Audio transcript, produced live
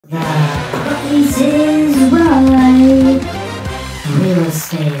The Price is Right Real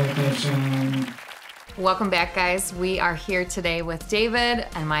Estate Edition. Welcome back, guys. We are here today with David,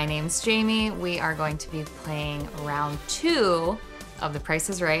 and my name's Jamie. We are going to be playing round 2 of The Price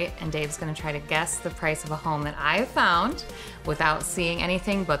is Right, and Dave's going to try to guess the price of a home that I have found without seeing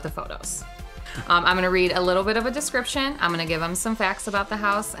anything but the photos. I'm going to read a little bit of a description. I'm going to give him some facts about the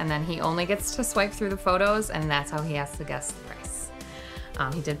house, and then he only gets to swipe through the photos, and that's how he has to guess the price.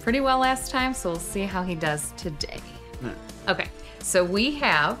 He did pretty well last time, so we'll see how he does today. Okay, so we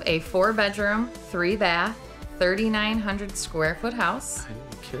have a 4-bedroom, 3-bath, 3,900 square foot house. Are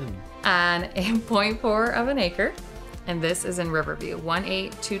you kidding? On a 0.4 of an acre. And this is in Riverview,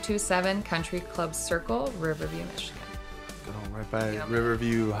 18227 Country Club Circle, Riverview, Michigan. Good on right by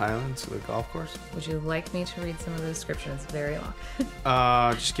Riverview Highlands, the golf course. Would you like me to read some of the description? It's very long.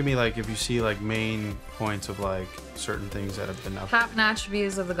 Just give me like, if you see like main points of like certain things that have been up. Top-notch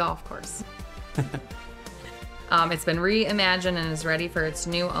views of the golf course. It's been reimagined and is ready for its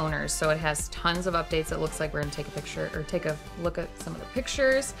new owners. So it has tons of updates. It looks like we're gonna take a picture or take a look at some of the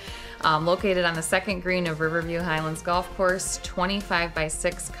pictures. Located on the second green of Riverview Highlands Golf Course, 25 by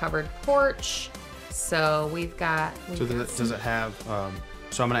 6 covered porch. So we've got. Does it have?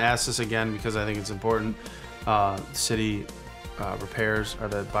 So I'm gonna ask this again because I think it's important. City repairs, are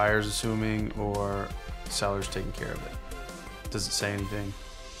the buyers assuming or sellers taking care of it? Does it say anything?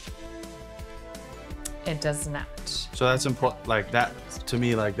 It does not. So that's important. Like that to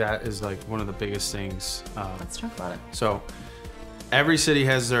me, like that is like one of the biggest things. Let's talk about it. So every city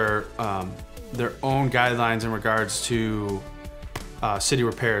has their own guidelines in regards to city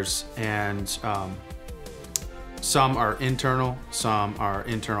repairs, and some are internal, some are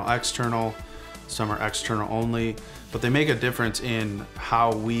external, some are external only, but they make a difference in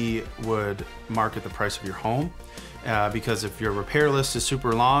how we would market the price of your home. Because if your repair list is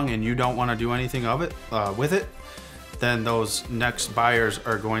super long and you don't want to do anything of it with it, then those next buyers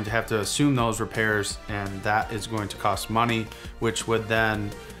are going to have to assume those repairs, and that is going to cost money, which would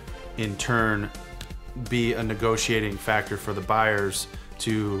then in turn be a negotiating factor for the buyers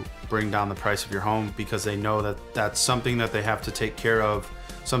to bring down the price of your home, because they know that that's something that they have to take care of.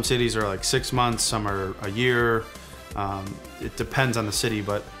 Some cities are like 6 months, some are a year. It depends on the city,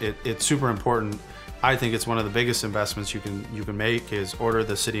 but it's super important. I think it's one of the biggest investments you can make is order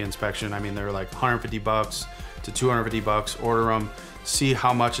the city inspection. I mean, they're like $150 to $250. Order them, see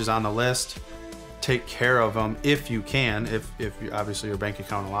how much is on the list, take care of them if you can. If you, obviously your bank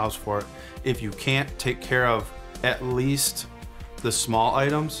account allows for it. If you can't, take care of at least the small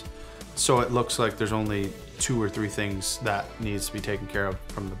items, so it looks like there's only 2 or 3 things that needs to be taken care of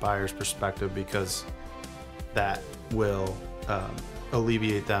from the buyer's perspective, because that will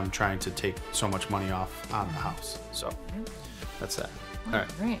alleviate them trying to take so much money off on the house. So that's that. All right.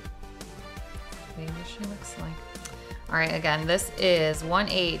 Great. See what she looks like. All right, again, this is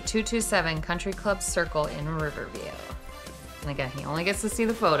 18227 Country Club Circle in Riverview. And again, he only gets to see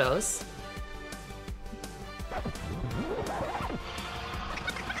the photos.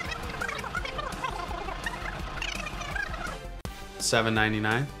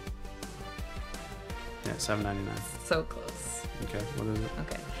 $799. Yeah, $799. So close. Okay, what is it?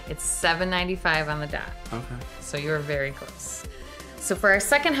 Okay, it's $795 on the dot. Okay. So you were very close. So for our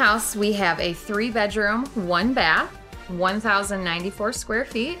second house, we have a 3-bedroom, 1-bath, 1,094 square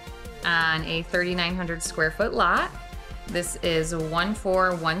feet on a 3,900 square foot lot. This is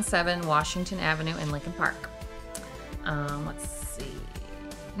 1417 Washington Avenue in Lincoln Park. Let's see.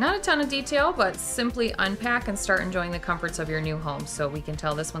 Not a ton of detail, but simply unpack and start enjoying the comforts of your new home. So we can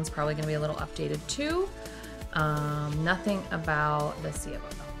tell this one's probably going to be a little updated too. Nothing about the CFO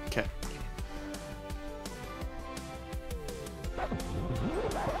though. Okay.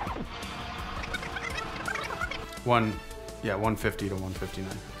 Yeah, 150 to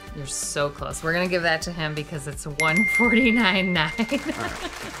 159. You're so close. We're gonna give that to him because it's 149.9. All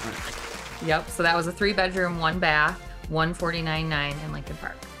right. Yep. So that was a 3-bedroom, 1-bath, 149.9 in Lincoln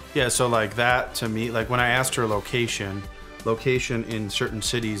Park. Yeah, so like that to me, like when I asked her location in certain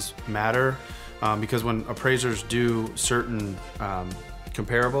cities matter, because when appraisers do certain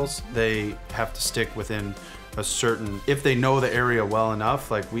comparables, they have to stick within a certain, if they know the area well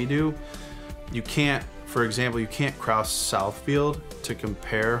enough, like we do, you can't, for example, you can't cross Southfield to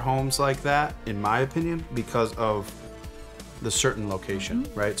compare homes like that, in my opinion, because of the certain location,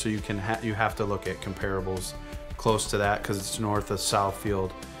 right? So you can you have to look at comparables close to that because it's north of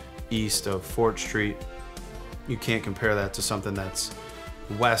Southfield, east of Fort Street. You can't compare that to something that's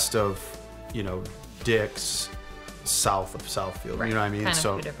west of, you know, Dick's, south of Southfield. Right. You know what I mean? Kind of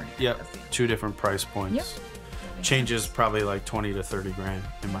so, two different yep, areas, yeah. 2 different price points. Yep. changes probably like 20 to 30 grand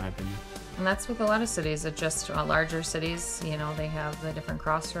in my opinion. And that's with a lot of cities. It just larger cities, you know, they have the different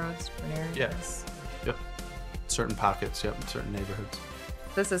crossroads, different areas. Yeah. Yep. Certain pockets, yep, certain neighborhoods.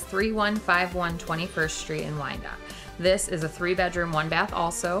 This is 3151 21st Street in Wyandotte. This is a 3-bedroom, 1-bath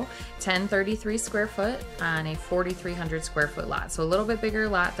also, 1033 square foot on a 4,300 square foot lot. So a little bit bigger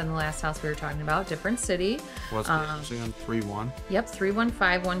lot than the last house we were talking about, different city. What's the address on 3-1? Yep,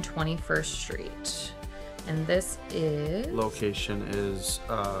 3151 21st Street. And this is... Location is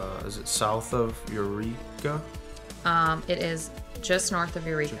it south of Eureka? It is just north of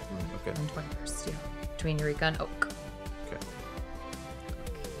Eureka. Okay. On 21st, yeah. Between Eureka and Oak. Okay.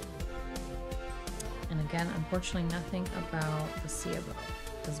 And again, unfortunately, nothing about the C of O.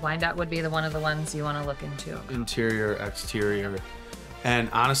 Because Wyandotte would be one of the ones you want to look into. Interior, exterior. And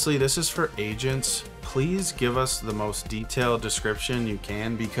honestly, this is for agents. Please give us the most detailed description you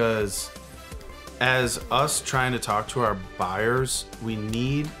can, because as us trying to talk to our buyers, we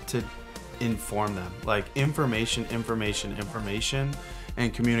need to inform them. Like information,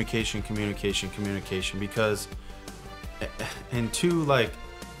 and communication, because and two, like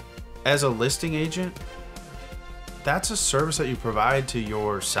as a listing agent, that's a service that you provide to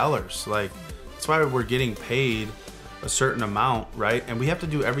your sellers. Like that's why we're getting paid a certain amount, right? And we have to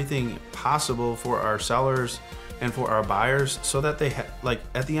do everything possible for our sellers and for our buyers so that they like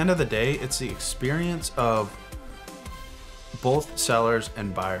at the end of the day, it's the experience of both sellers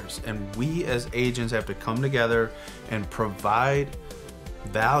and buyers. And we as agents have to come together and provide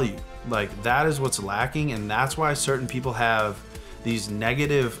value. Like that is what's lacking, and that's why certain people have these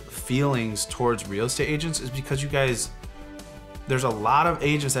negative feelings towards real estate agents, is because you guys, there's a lot of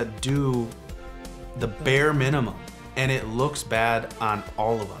agents that do the bare minimum and it looks bad on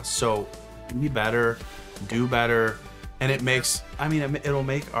all of us. So be better, do better, and it makes, I mean, it'll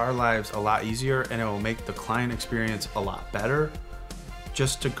make our lives a lot easier, and it will make the client experience a lot better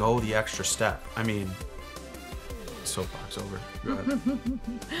just to go the extra step. I mean, soapbox over. Go ahead.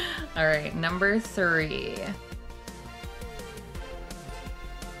 All right, number 3.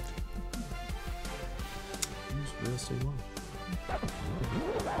 Real estate loan.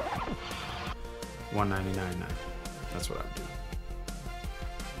 $199.9. That's what I would do.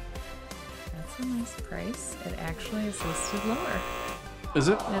 That's a nice price. It actually is listed lower. Is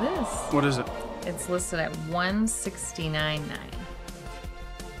it? It is. What is it? It's listed at $169.9.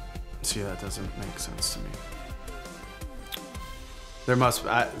 See, that doesn't make sense to me. There must,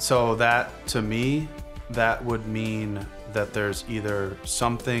 so that to me, that would mean that there's either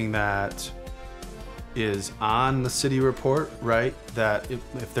something that is on the city report, right? That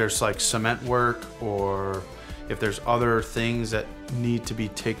if there's like cement work, or if there's other things that need to be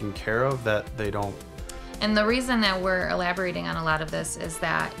taken care of that they don't. And the reason that we're elaborating on a lot of this is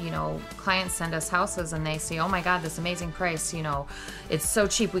that, you know, clients send us houses and they say, oh my God, this amazing price, you know, it's so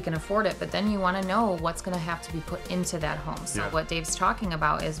cheap, we can afford it. But then you want to know what's going to have to be put into that home. So what Dave's talking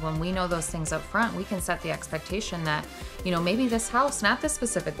about is when we know those things up front, we can set the expectation that, you know, maybe this house, not this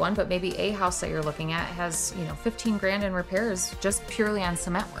specific one, but maybe a house that you're looking at has, you know, 15 grand in repairs just purely on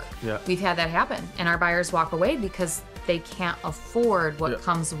cement work. Yeah. We've had that happen, and our buyers walk away because they can't afford what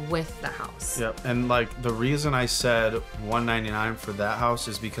comes with the house. Yep. And like the reason I said $199 for that house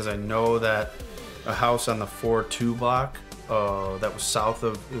is because I know that a house on the 4-2 block that was south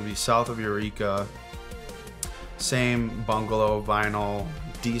of, it would be south of Eureka, same bungalow, vinyl,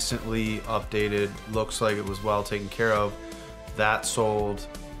 decently updated, looks like it was well taken care of, that sold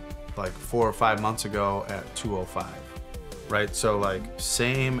like 4 or 5 months ago at $205, right? So like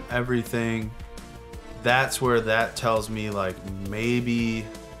same everything. That's where that tells me like maybe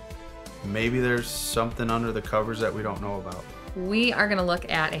there's something under the covers that we don't know about. We are going to look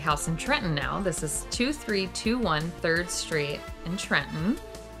at a house in Trenton now. This is 2321 3rd Street in Trenton.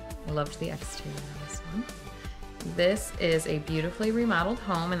 I loved the exterior of this one. This is a beautifully remodeled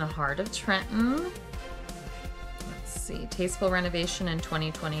home in the heart of Trenton. Let's see, tasteful renovation in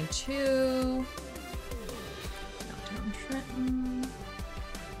 2022. Downtown Trenton.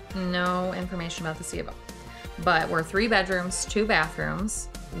 No information about the C of O. But we're 3 bedrooms, 2 bathrooms,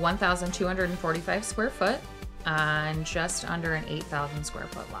 1,245 square foot on just under an 8,000 square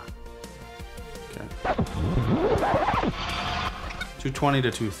foot lot. Okay. 220 to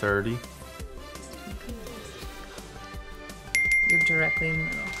 230. You're directly in the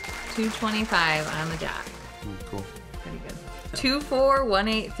middle. 225 on the dot. Cool. Pretty good.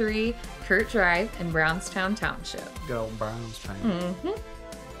 24183 Kurt Drive in Brownstown Township. Good old Brownstown. Mm-hmm.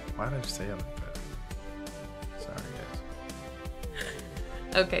 Why did I say it like that? Sorry,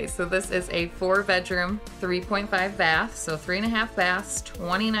 guys. Okay, so this is a 4-bedroom, 3.5 bath, so 3.5 baths,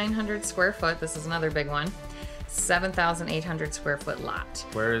 2,900 square foot. This is another big one. 7,800 square foot lot.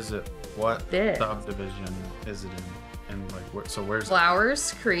 Where is it? What This. subdivision is it in? And like, so where's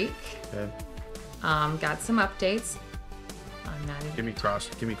Flowers Creek. Okay. Got some updates. I'm not even. Give me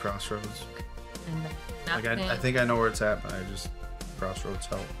Crossroads. And Like nothing. I think I know where it's at, but I just Crossroads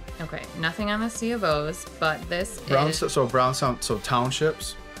help. Okay, nothing on the C of O's, but this is. So Brownstown, so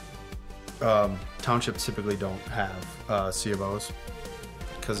townships. Townships typically don't have C of O's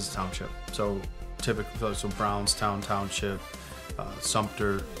because it's township. So typically, so Brownstown Township,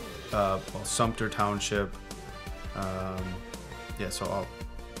 Sumter, Sumter Township. Yeah, so all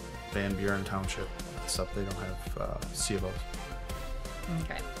Van Buren Township stuff, they don't have C of O's.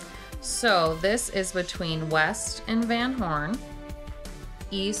 Okay. So this is between West and Van Horn,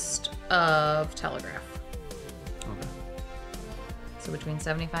 east of Telegraph. Okay. So between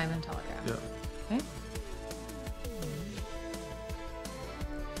 75 and Telegraph. Yeah. Okay.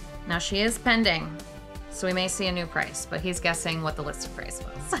 Now she is pending, so we may see a new price, but he's guessing what the listed price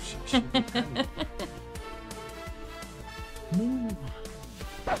was.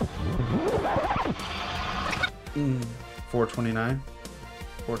 429,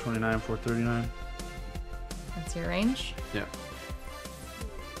 439. That's your range. Yeah.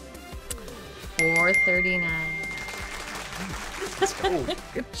 439.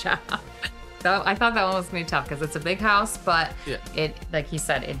 Good job. I thought that one was gonna be tough because it's a big house, but Yeah. it, like he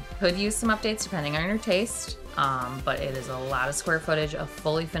said, it could use some updates depending on your taste. But it is a lot of square footage, a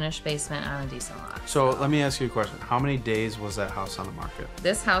fully finished basement on a decent lot. So let me ask you a question. How many days was that house on the market?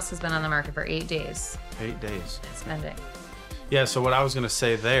 This house has been on the market for 8 days. 8 days. It's pending. Yeah, so what I was going to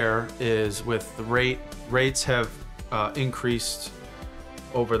say there is with the rates have increased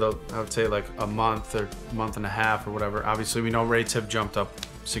over the, I would say like a month or month and a half or whatever. Obviously, we know rates have jumped up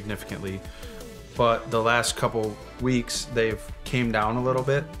significantly, but the last couple weeks they've came down a little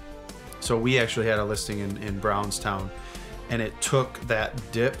bit. So we actually had a listing in Brownstown, and it took that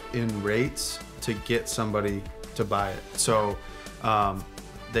dip in rates to get somebody to buy it. So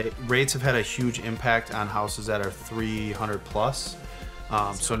the rates have had a huge impact on houses that are 300 plus.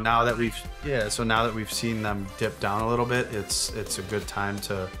 So now that we've seen them dip down a little bit, it's a good time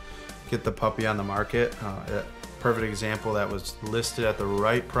to get the puppy on the market. A perfect example that was listed at the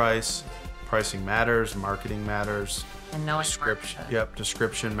right price. Pricing matters, marketing matters. And no Description, yep,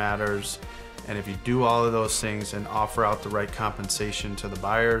 description matters. And if you do all of those things and offer out the right compensation to the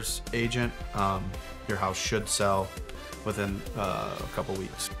buyer's agent, your house should sell within a couple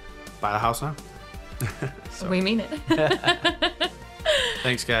weeks. Buy the house now. So, We mean it.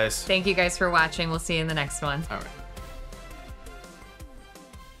 thanks, guys. Thank you guys for watching. We'll see you in the next one. All right.